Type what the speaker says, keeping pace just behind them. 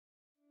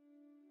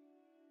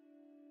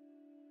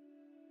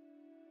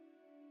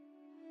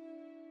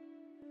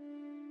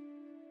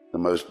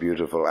most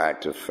beautiful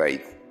act of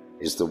faith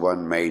is the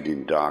one made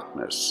in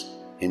darkness,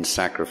 in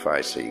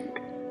sacrificing,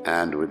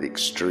 and with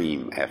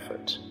extreme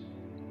effort.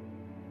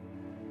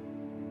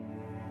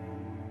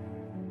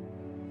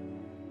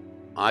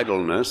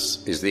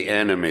 Idleness is the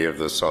enemy of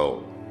the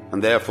soul,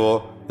 and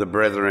therefore the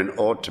brethren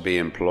ought to be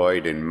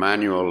employed in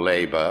manual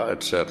labor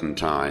at certain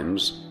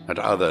times, at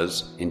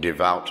others in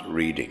devout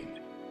reading.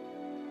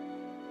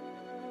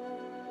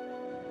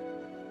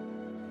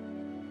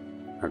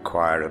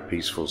 Acquire a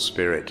peaceful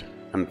spirit,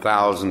 and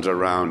thousands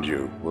around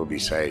you will be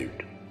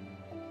saved.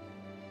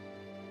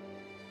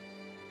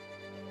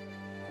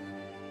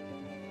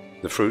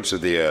 The fruits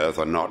of the earth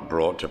are not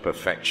brought to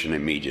perfection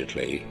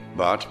immediately,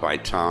 but by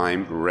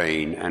time,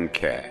 rain, and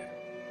care.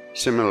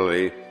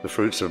 Similarly, the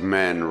fruits of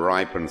men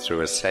ripen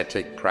through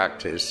ascetic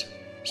practice,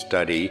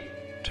 study,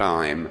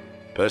 time,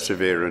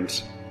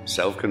 perseverance,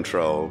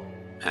 self-control,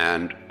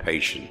 and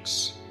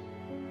patience.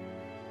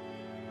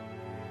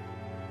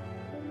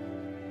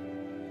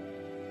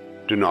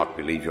 Do not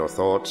believe your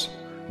thoughts,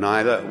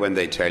 neither when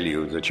they tell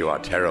you that you are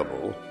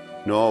terrible,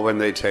 nor when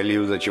they tell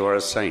you that you are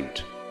a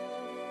saint.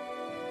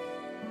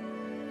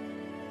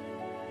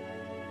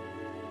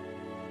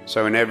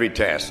 So in every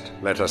test,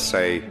 let us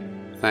say,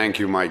 "Thank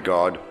you, my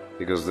God,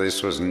 because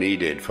this was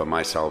needed for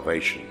my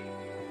salvation."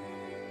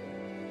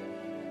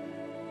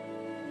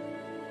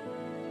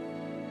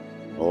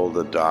 All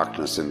the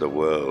darkness in the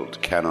world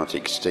cannot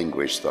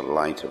extinguish the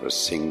light of a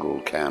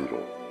single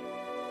candle.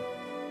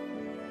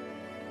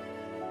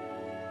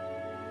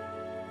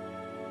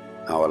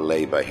 Our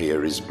labor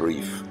here is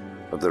brief,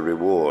 but the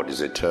reward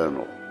is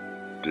eternal.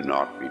 Do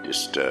not be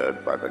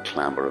disturbed by the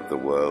clamor of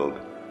the world,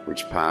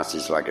 which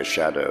passes like a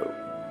shadow.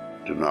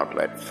 Do not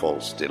let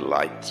false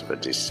delights of a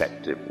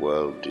deceptive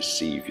world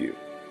deceive you.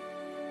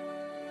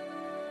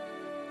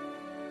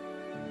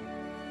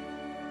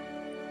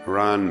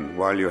 Run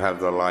while you have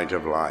the light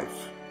of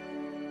life.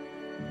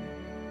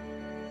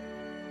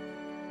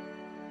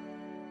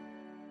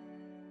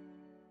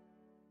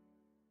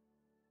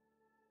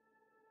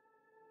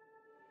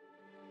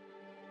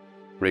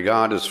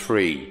 Regard as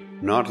free,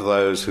 not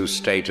those whose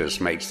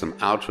status makes them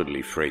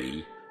outwardly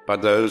free,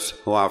 but those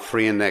who are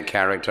free in their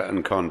character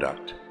and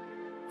conduct.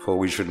 For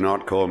we should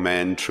not call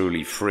men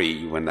truly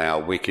free when they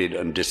are wicked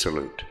and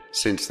dissolute,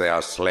 since they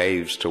are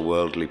slaves to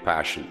worldly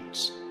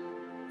passions.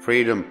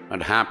 Freedom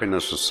and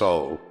happiness of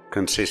soul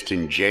consist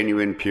in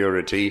genuine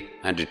purity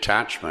and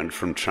detachment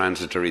from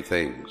transitory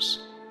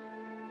things.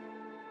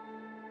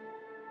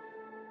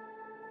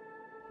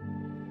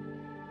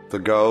 The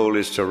goal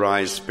is to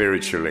rise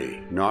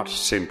spiritually, not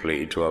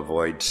simply to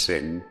avoid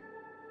sin.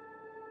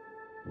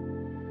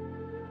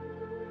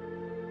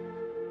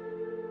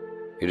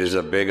 It is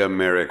a bigger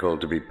miracle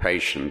to be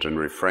patient and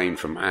refrain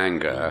from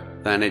anger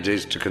than it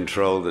is to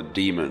control the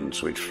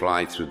demons which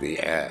fly through the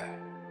air.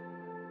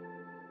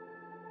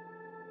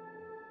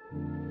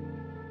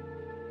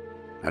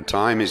 A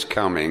time is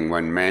coming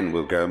when men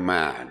will go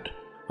mad,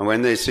 and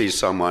when they see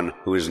someone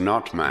who is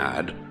not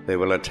mad, they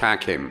will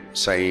attack him,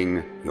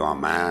 saying, "You are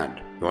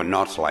mad. You are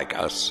not like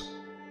us."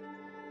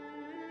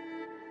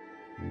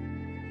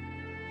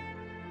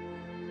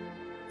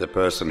 The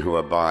person who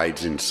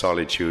abides in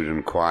solitude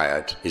and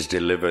quiet is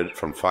delivered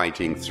from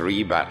fighting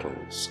 3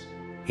 battles: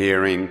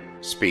 hearing,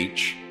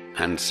 speech,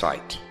 and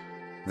sight.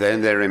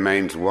 Then there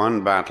remains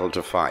one battle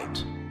to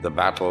fight, the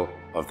battle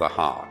of the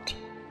heart.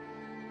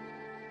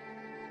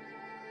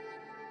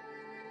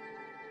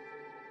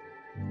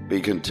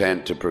 Be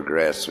content to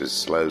progress with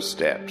slow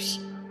steps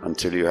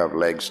until you have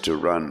legs to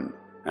run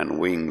and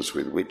wings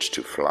with which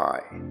to fly.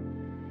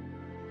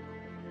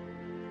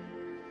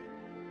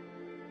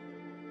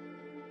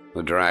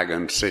 The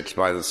dragon sits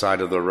by the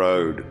side of the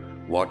road,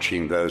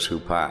 watching those who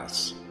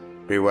pass.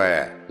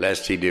 Beware,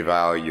 lest he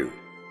devour you.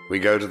 We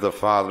go to the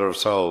Father of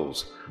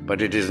souls,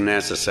 but it is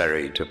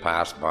necessary to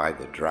pass by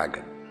the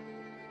dragon.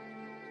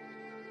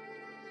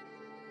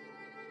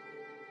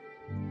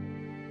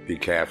 Be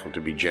careful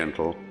to be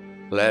gentle,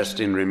 lest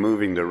in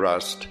removing the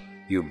rust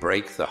you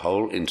break the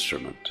whole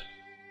instrument.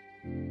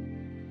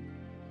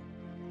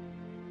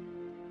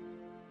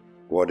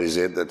 What is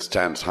it that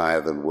stands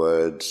higher than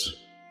words?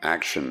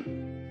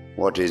 Action.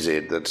 What is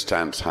it that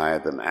stands higher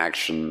than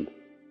action?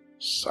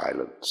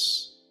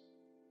 Silence.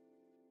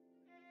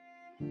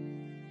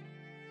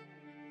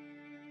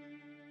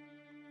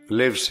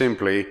 Live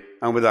simply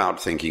and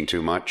without thinking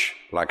too much,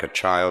 like a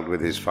child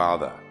with his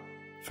father.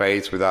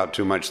 Faith without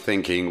too much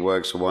thinking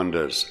works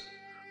wonders.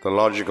 The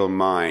logical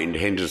mind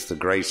hinders the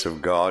grace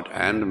of God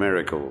and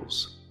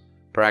miracles.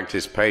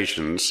 Practice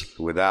patience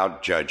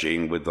without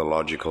judging with the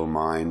logical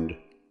mind.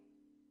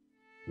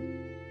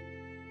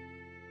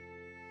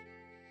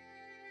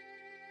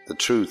 The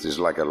truth is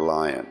like a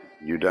lion.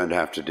 You don't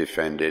have to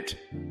defend it.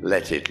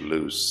 Let it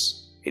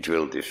loose. It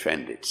will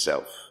defend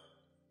itself.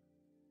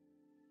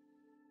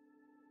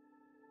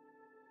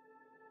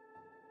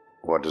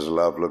 What does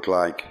love look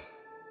like?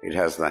 It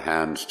has the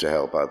hands to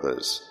help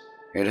others.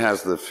 It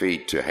has the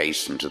feet to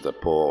hasten to the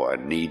poor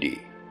and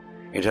needy.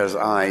 It has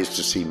eyes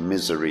to see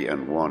misery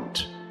and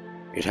want.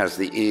 It has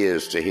the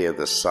ears to hear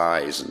the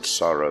sighs and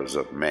sorrows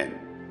of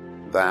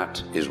men.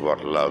 That is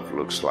what love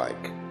looks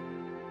like.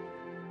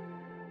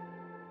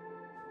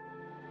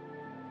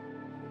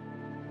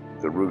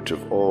 The root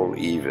of all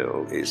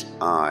evil is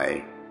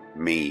I,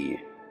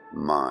 me,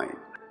 mine.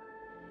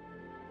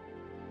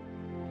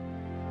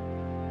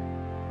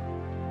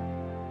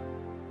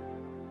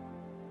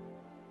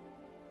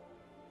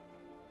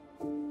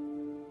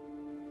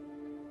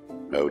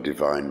 O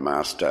Divine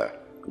Master,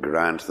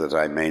 grant that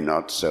I may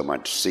not so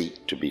much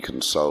seek to be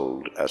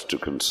consoled as to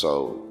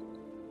console,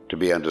 to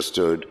be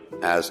understood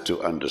as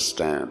to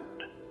understand,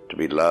 to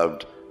be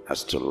loved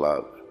as to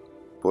love.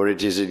 For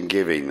it is in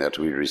giving that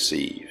we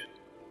receive,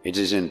 it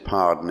is in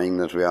pardoning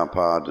that we are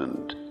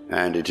pardoned,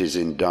 and it is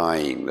in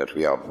dying that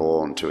we are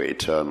born to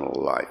eternal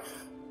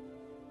life.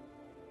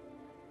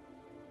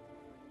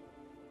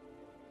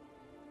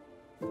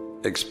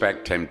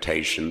 Expect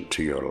temptation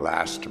to your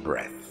last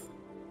breath.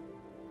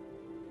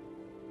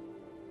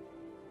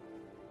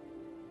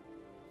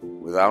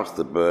 Without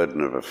the burden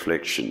of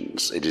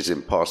afflictions, it is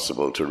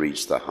impossible to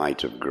reach the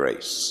height of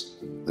grace.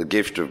 The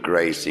gift of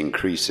grace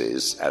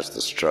increases as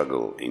the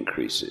struggle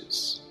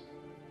increases.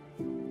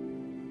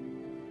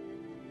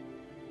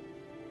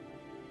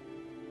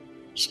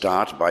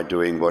 Start by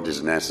doing what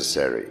is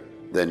necessary,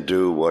 then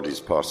do what is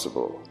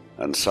possible,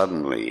 and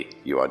suddenly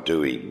you are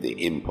doing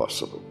the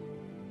impossible.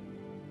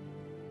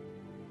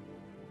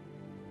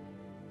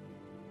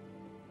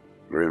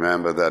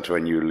 Remember that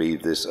when you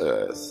leave this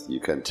earth, you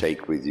can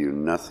take with you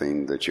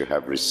nothing that you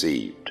have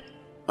received,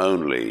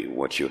 only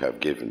what you have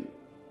given.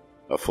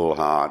 A full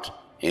heart,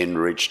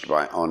 enriched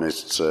by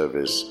honest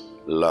service,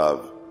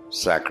 love,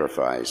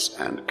 sacrifice,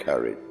 and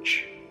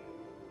courage.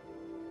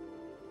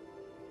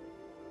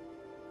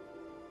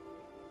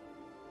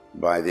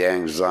 By the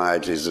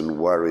anxieties and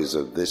worries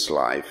of this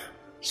life,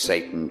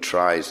 Satan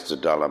tries to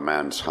dull a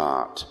man's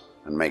heart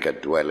and make a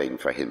dwelling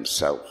for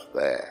himself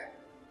there.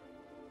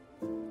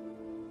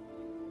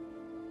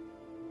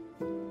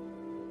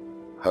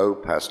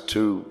 Hope has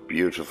two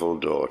beautiful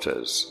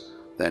daughters.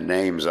 Their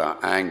names are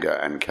Anger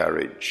and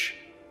Courage.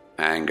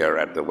 Anger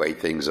at the way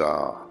things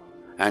are,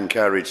 and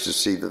courage to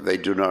see that they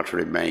do not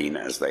remain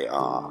as they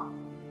are.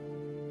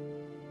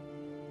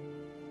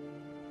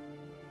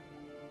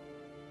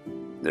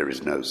 There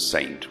is no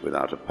saint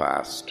without a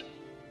past,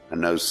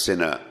 and no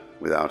sinner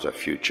without a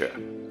future.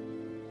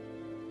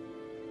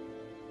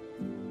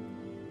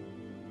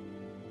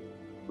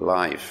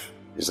 Life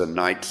is a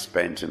night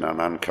spent in an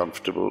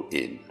uncomfortable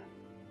inn.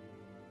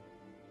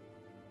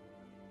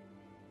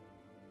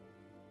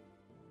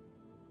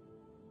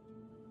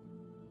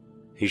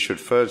 He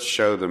should first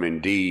show them in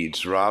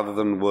deeds rather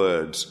than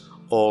words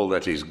all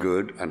that is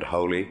good and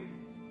holy.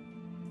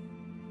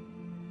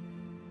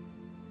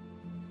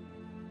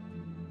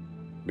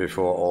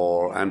 Before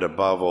all and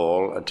above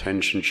all,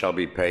 attention shall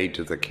be paid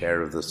to the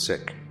care of the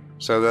sick,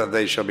 so that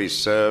they shall be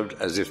served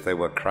as if they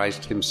were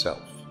Christ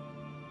himself.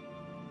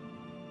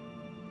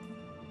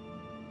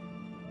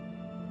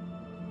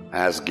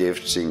 As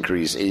gifts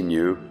increase in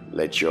you,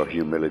 let your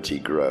humility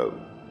grow,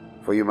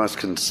 for you must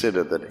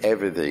consider that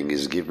everything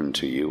is given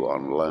to you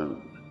on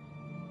loan.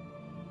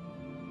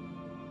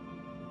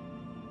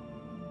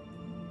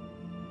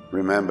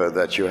 Remember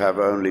that you have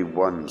only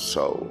one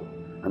soul,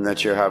 and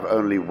that you have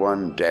only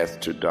one death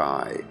to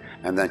die,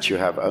 and that you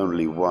have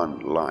only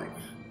one life.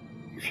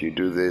 If you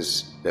do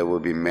this, there will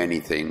be many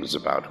things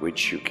about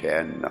which you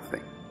care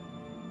nothing.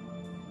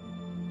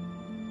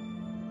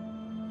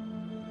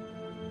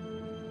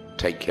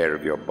 Take care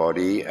of your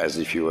body as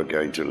if you were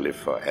going to live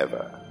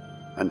forever,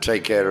 and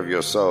take care of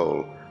your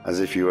soul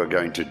as if you were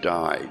going to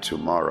die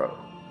tomorrow.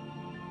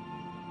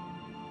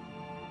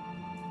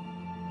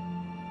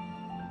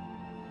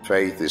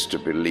 Faith is to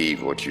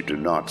believe what you do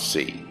not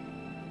see.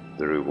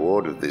 The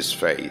reward of this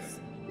faith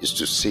is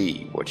to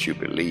see what you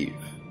believe.